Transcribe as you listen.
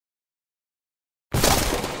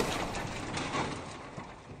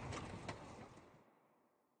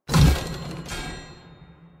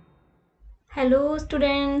Hello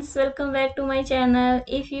students, welcome back to my channel.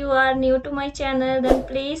 If you are new to my channel, then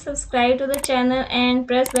please subscribe to the channel and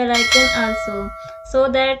press bell icon also so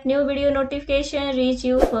that new video notification reach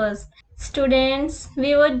you first. Students,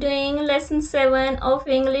 we were doing lesson 7 of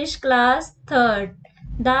English class 3rd,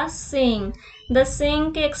 the Sing. The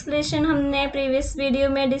सिंग की explanation हमने previous video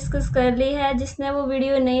में discuss कर ली है। जिसने वो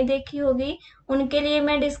video नहीं देखी होगी उनके लिए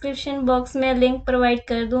मैं डिस्क्रिप्शन बॉक्स में लिंक प्रोवाइड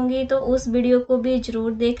कर दूंगी, तो उस वीडियो को भी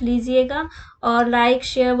जरूर देख लीजिएगा और लाइक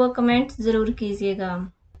शेयर व कमेंट जरूर कीजिएगा।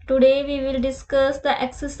 Today we will discuss the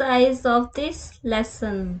exercise of this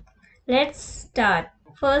lesson. Let's start.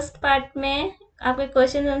 First part में आपके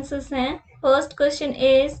क्वेश्चन आंसर्स हैं। First question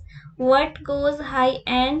is what goes high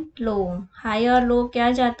and low. High और लो क्या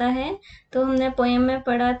जाता है, तो हमने पोएम में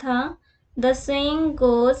पढ़ा था the swing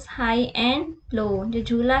goes high and low. जो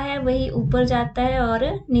झूला है वही ऊपर जाता है और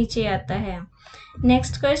नीचे आता है।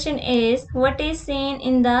 Next question is what is seen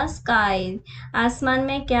in the sky. आसमान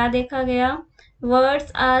में क्या देखा गया।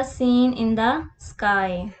 Words are seen in the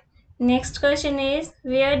sky. Next question is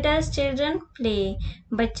where does children play.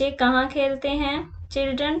 बच्चे कहाँ खेलते हैं।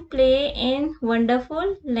 Children play in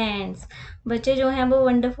wonderful lands. बच्चे जो हैं वो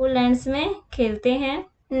वंडरफुल लैंड्स में खेलते हैं।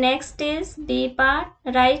 Next is B part,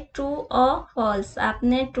 right true और फॉल्स।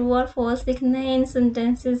 आपने ट्रू और फॉल्स लिखना है इन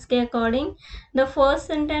सेंटेंसेस के according. The first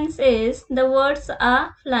sentence is the words are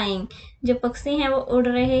flying. जो पक्षी हैं वो उड़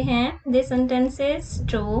रहे हैं। This sentence is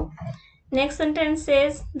true. Next sentence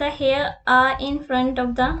is the hair are in front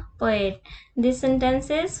of the poet. This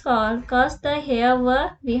sentence is false because the hair were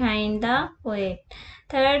behind the poet.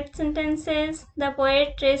 Third sentence is the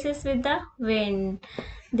poet races with the wind.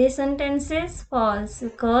 This sentence is false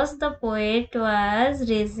because the poet was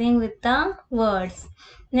racing with the words.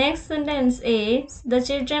 Next sentence is the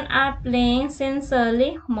children are playing since early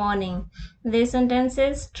morning. This sentence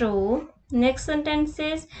is true. Next sentence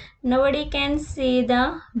is nobody can see the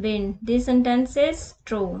wind. This sentence is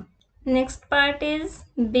true. Next part is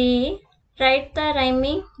B. Write the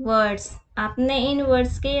rhyming words. आपने इन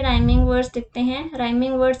words के rhyming words लिखते हैं।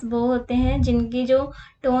 Rhyming words वो होते हैं जिनकी जो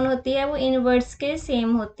tone होती है वो इन वर्ड्स के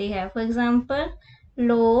सेम होती है। फॉर एग्जाम्पल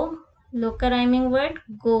लो का rhyming word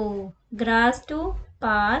go, grass to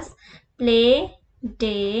pass, play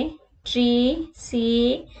day, tree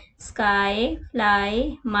C, sky, fly,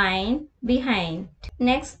 mind, behind.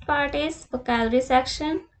 Next part is vocabulary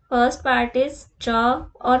section. First part is draw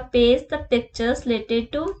or paste the pictures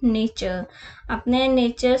related to nature. अपने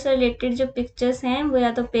nature से related जो pictures हैं वो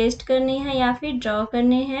या तो paste करनी है या फिर ड्रॉ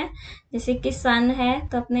करनी है। जैसे कि सन है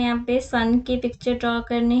तो अपने यहाँ पे सन की पिक्चर ड्रॉ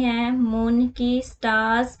करनी है, मून की,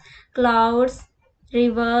 stars, clouds,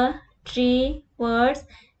 river, tree, birds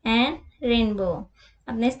and rainbow.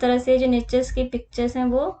 अपने इस तरह से जो नेचर्स की पिक्चर्स हैं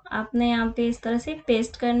वो आपने यहाँ पे इस तरह से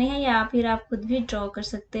पेस्ट करनी है या फिर आप खुद भी ड्रॉ कर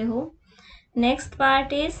सकते हो। Next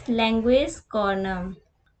part is language corner.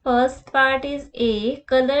 First part is a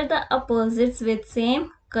colour the opposites with same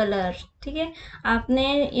colour. ठीक है, आपने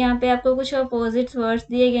यहाँ पे आपको कुछ अपोजिट वर्ड्स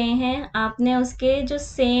दिए गए हैं, आपने उसके जो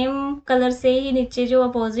सेम कलर से ही नीचे जो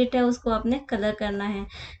अपोजिट है उसको आपने कलर करना है।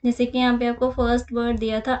 जैसे कि यहाँ पे आपको फर्स्ट वर्ड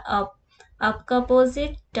दिया था अप का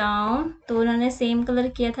अपोजिट डाउन, तो उन्होंने सेम कलर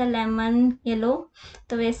किया था लेमन येलो।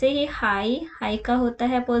 तो वैसे ही हाई का होता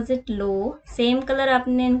है अपोजिट लो, सेम कलर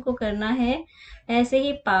आपने इनको करना है। ऐसे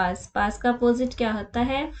ही पास का अपोजिट क्या होता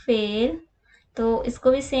है फेल, तो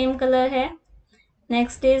इसको भी सेम कलर है।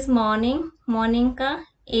 नेक्स्ट इज मॉर्निंग का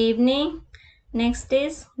इवनिंग। नेक्स्ट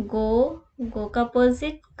इज गो का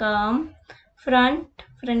अपोजिट कम,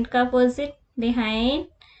 फ्रंट का opposite behind.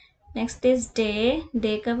 Next is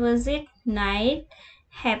day का अपोजिट नाइट,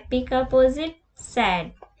 हैप्पी का opposite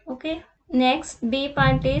side. Okay, next B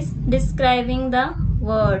part is describing the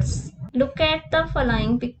words. Look at the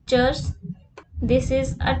following pictures. This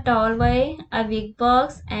is a tall boy, a big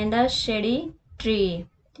box and a shady tree.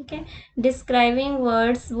 ठीक है, describing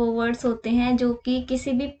words वो words होते हैं जो कि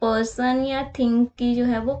किसी भी पर्सन या थिंग की जो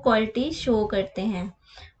है वो क्वालिटी शो करते हैं।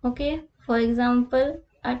 Okay, for example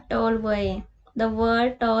a tall boy. The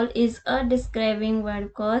word tall is a describing word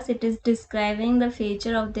because it is describing the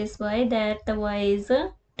feature of this boy, that the boy is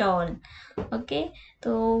tall. Okay,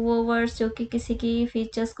 तो वो words जो कि किसी की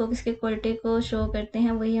features को, किसी की quality को show करते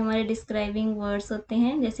हैं वही हमारे describing words होते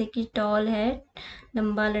हैं। जैसे कि tall है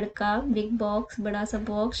लंबा लड़का, big box बड़ा सा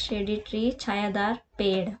box, shady tree छायादार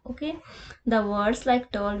पेड़। Okay, the words like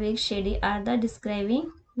tall, big, shady are the describing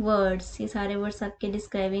words. ये सारे वर्ड्स आपके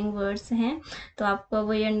डिस्क्राइबिंग वर्ड्स हैं। तो आपको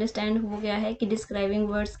वो ये अंडरस्टैंड हो गया है कि डिस्क्राइबिंग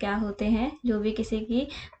वर्ड्स क्या होते हैं। जो भी किसी की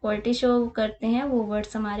क्वालिटी शो करते हैं वो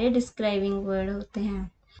वर्ड्स हमारे डिस्क्राइबिंग वर्ड होते हैं।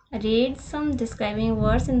 Read some describing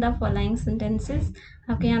words in the following sentences.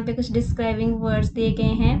 आपके यहाँ पे कुछ डिस्क्राइबिंग वर्ड्स दिए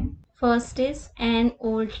गए हैं। First is an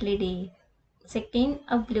old lady. Second,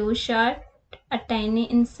 a blue shirt, a tiny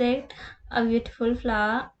insect, a beautiful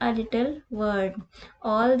flower, a little word.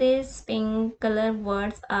 All these pink color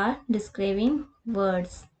words are describing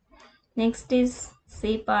words. Next is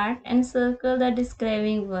C part and circle the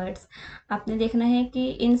describing words. आपने देखना है कि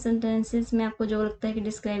इन sentences में आपको जो लगता है कि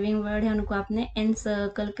डिस्क्राइबिंग वर्ड है उनको आपने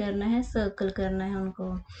एनसर्कल करना है, सर्कल करना है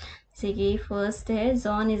उनको। जैसे कि फर्स्ट है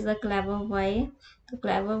John is a clever boy. तो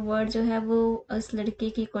क्लेवर वर्ड जो है वो उस लड़के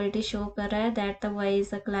की क्वालिटी शो कर रहा है, that the boy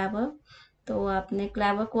is a clever. तो आपने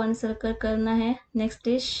क्लेवर को अनसर्कल करना है। Next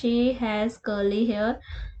is she has curly hair.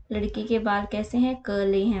 लड़की के बाल कैसे हैं,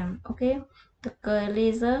 कर्ली हैं। ओके, तो curly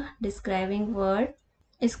is a describing word,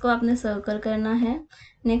 इसको आपने सर्कल करना है।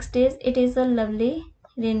 Next is it is a lovely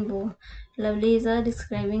rainbow. Lovely is a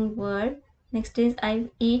describing word. Next is I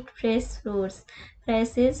eat fresh fruits.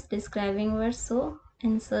 Fresh is describing word, so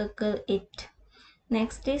encircle it.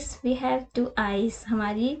 Next is we have two eyes.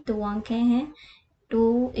 हमारी दो आंखें हैं।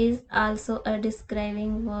 Two is also a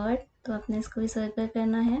describing word, तो आपने इसको भी circle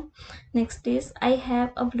करना है। Next is I have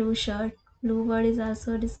a blue shirt. Blue World is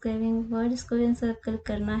also describing word, इसको भी सर्कल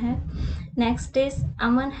करना है। Next is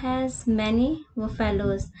Aman has many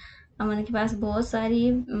buffaloes. अमन के पास बहुत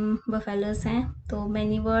सारी बफेलोज हैं, तो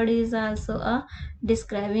many word is also a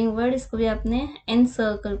describing word, इसको भी आपने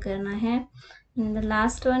एनसर्कल करना है। The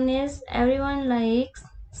last one is everyone likes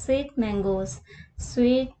sweet mangoes.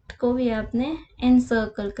 Sweet को भी आपने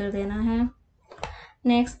एनसर्कल कर देना है।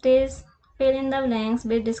 Next is fill in the blanks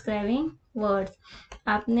with describing words.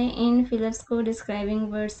 आपने इन फिलर्स को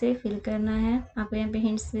डिस्क्राइबिंग वर्ड से फिल करना है। आपको यहाँ पे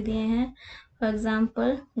हिंट्स भी दिए हैं। For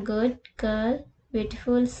example good girl,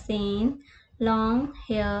 beautiful scene, long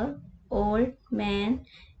hair, old man,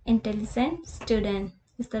 intelligent student.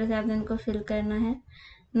 इस तरह से आपने इनको फिल करना है।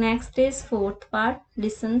 Next is fourth part,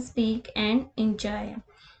 listen speak and enjoy.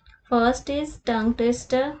 First is tongue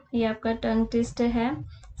twister, ये आपका टंग ट्विस्टर है।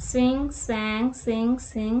 स्विंग सैंग सिंग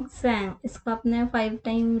सिंग सैंग, इसको आपने 5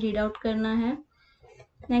 टाइम रीड आउट करना है।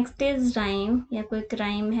 नेक्स्ट इज राइम, या कोई एक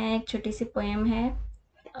राइम है, एक छोटी सी पोएम है।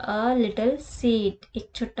 अ लिटिल सीड, एक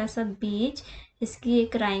छोटा सा बीज, इसकी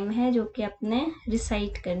एक राइम है जो कि आपने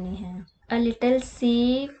रिसाइट करनी है। A little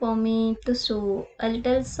sea for me to sow, a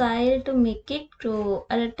little soil to make it grow,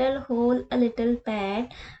 a little hole, a little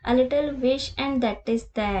pad, a little wish and that is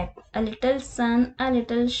that, a little sun, a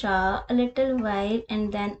little shower, a little while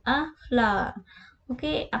and then a flower.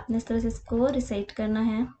 Okay, आपने इस तरह से इसको recite करना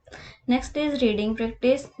है। Next is reading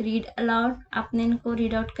practice, read aloud, आपने इनको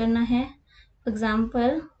read out करना है। For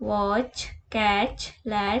example watch, catch,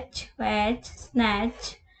 latch, वैच,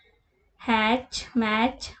 snatch, hatch,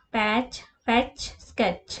 match, patch, fetch,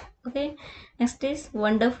 sketch. Okay, next is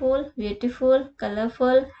wonderful, beautiful,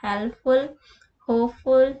 colorful, helpful,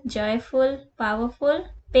 hopeful, joyful, powerful,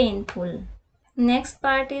 painful. Next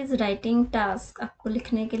part is writing task, आपको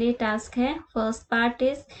लिखने के लिए task है। First part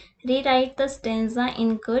is rewrite the stanza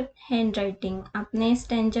in good hand writing. आपने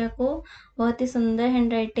stanza को बहुत ही सुंदर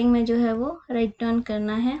hand writing में जो है वो राइट डाउन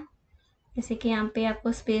करना है। जैसे कि यहाँ पे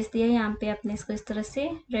आपको स्पेस दिया है, यहाँ पे आपने इसको इस तरह से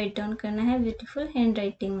राइट डाउन करना है ब्यूटीफुल हैंड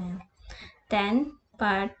राइटिंग में। Then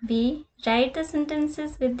part B, right the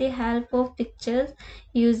sentences with the help of pictures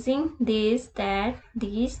using this that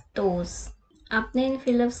these दोस। आपने इन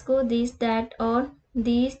फिलअप्स को दिस दैट और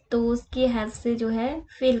दिस दोस की हेल्प से जो है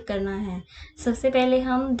फिल करना है। सबसे पहले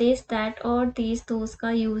हम दिस दैट और दिस दोस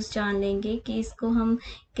का यूज़ जान लेंगे कि इसको हम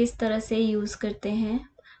किस तरह से यूज़ करते हैं।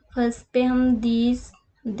 फर्स्ट पे हम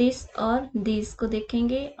दिस और दिस को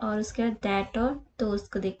देखेंगे और उसके बाद दैट और दोस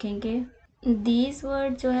को देखेंगे। दिस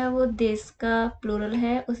वर्ड जो है वो दिस का प्लूरल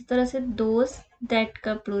है, उसी तरह से दोस दैट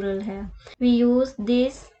का प्लूरल है। We use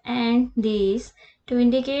this and this to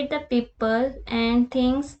indicate the people and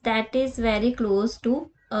things that is very close to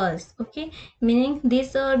us. Okay, meaning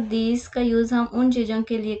this और this का यूज़ हम उन चीज़ों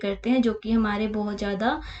के लिए करते हैं जो कि हमारे बहुत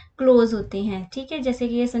ज़्यादा क्लोज होती हैं। ठीक है, जैसे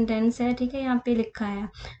कि ये सेंटेंस है, ठीक है, यहाँ पे लिखा है,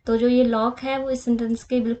 तो जो ये लॉक है वो इस सेंटेंस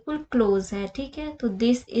के बिल्कुल क्लोज है। ठीक है, तो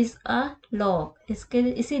दिस इज अ लॉक, इसके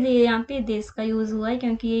इसीलिए यहाँ पे दिस का यूज़ हुआ है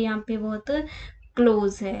क्योंकि ये यहाँ पे बहुत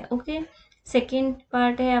क्लोज है। ओके, सेकेंड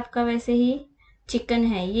पार्ट है आपका वैसे ही चिकन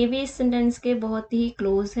है, ये भी इस सेंटेंस के बहुत ही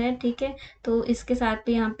क्लोज है। ठीक है, तो इसके साथ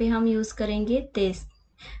भी यहाँ पे हम यूज़ करेंगे this,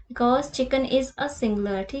 because chicken is a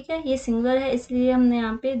singular. ठीक है, ये सिंगुलर है इसलिए हमने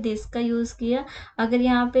यहाँ पे दिस का यूज़ किया। अगर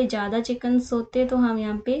यहाँ पे ज़्यादा चिकन्स होते तो हम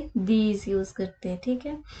यहाँ पे दीज यूज़ करते। ठीक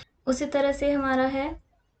है, उसी तरह से हमारा है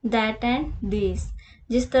दैट एंड दिस।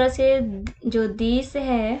 जिस तरह से जो दिस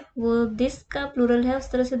है वो दिस का प्लूरल है,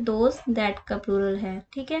 उस तरह से दोस दैट का प्लूरल है,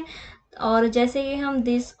 ठीक है। और जैसे कि हम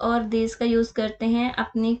दिस और दिस का यूज़ करते हैं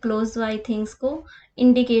अपनी क्लोज बाय थिंग्स को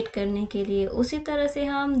इंडिकेट करने के लिए, उसी तरह से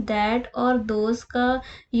हम दैट और दोस का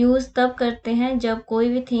यूज़ तब करते हैं जब कोई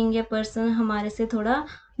भी थिंग या पर्सन हमारे से थोड़ा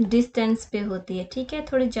डिस्टेंस पे होती है, ठीक है,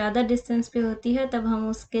 थोड़ी ज़्यादा डिस्टेंस पे होती है, तब हम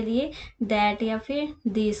उसके लिए दैट या फिर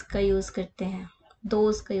दिस का यूज़ करते हैं,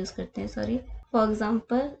 दोस का यूज़ करते हैं, सॉरी। फॉर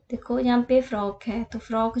एग्जाम्पल देखो यहाँ पे फ्रॉक है, तो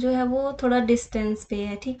फ्रॉक जो है वो थोड़ा डिस्टेंस पे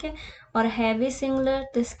है, ठीक है, और है भी सिंगुलर,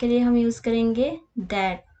 तो इसके लिए हम यूज़ करेंगे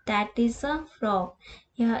दैट इज़ अ फ्रॉक,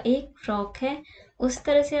 यह एक फ्रॉक है। उस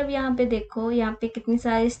तरह से अब यहाँ पे देखो, यहाँ पे कितनी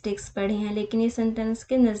सारी स्टिक्स पड़ी हैं, लेकिन ये सेंटेंस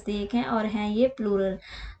के नज़दीक हैं और हैं ये प्लूरल,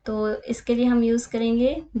 तो इसके लिए हम यूज़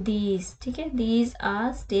करेंगे दीज, ठीक है, दीज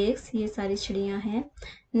आर स्टिक्स, ये सारी चिड़ियाँ हैं।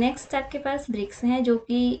 नेक्स्ट आपके पास ब्रिक्स हैं जो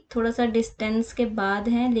कि थोड़ा सा डिस्टेंस के बाद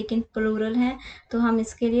हैं लेकिन प्लूरल हैं, तो हम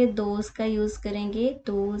इसके लिए दोज का यूज़ करेंगे,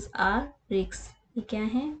 दोज आर ब्रिक्स, ये क्या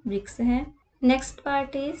है, ब्रिक्स हैं। Next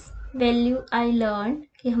part is value I learn,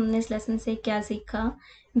 कि हमने इस लेसन से क्या सीखा।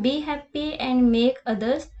 Be happy and make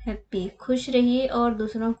others happy, खुश रहिए और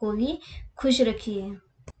दूसरों को भी खुश रखिए।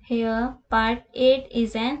 Hair part 8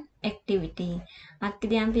 is an activity, आपके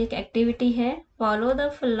ध्यान पे एक एक्टिविटी है, follow the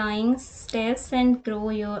following steps and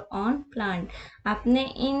grow your on plant, आपने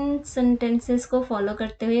इन सेंटेंसेस को फॉलो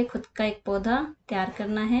करते हुए खुद का एक पौधा तैयार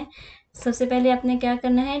करना है। सबसे पहले आपने क्या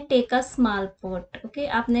करना है, take a small pot, okay,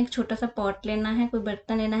 आपने एक छोटा सा पॉट लेना है, कोई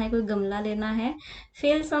बर्तन लेना है, कोई गमला लेना है,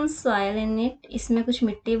 fill some soil in it, इसमें कुछ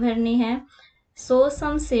मिट्टी भरनी है, सो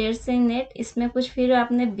सम सीड्स इन इट, इसमें कुछ फिर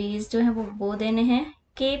आपने बीज जो है वो बो देने हैं,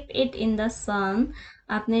 कीप इट इन द सन,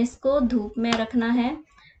 आपने इसको धूप में रखना है,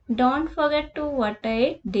 don't forget to water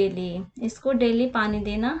it daily, इसको डेली पानी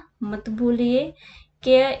देना मत भूलिए,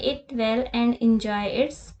 care it well and enjoy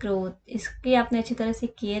it's growth, इसकी आपने अच्छी तरह से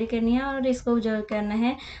केयर करनी है और इसको ऑब्जर्व करना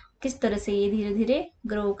है किस तरह से ये धीरे धीरे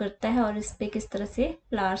ग्रो करता है और इस पे किस तरह से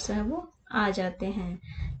फ्लावर्स हैं वो आ जाते हैं,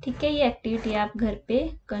 ठीक है। ये एक्टिविटी आप घर पे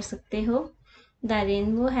कर सकते हो। The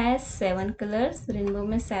rainbow has 7 colours, rainbow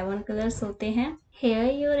में 7 कलर्स होते हैं। Here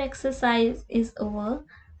your exercise is over.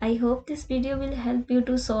 I hope this video will help you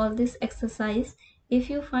to solve this exercise. If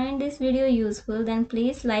you find this video useful, then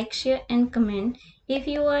please like, share and comment. If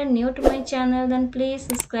you are new to my channel, then please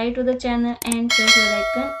subscribe to the channel and press the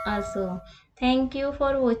icon also. Thank you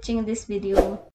for watching this video.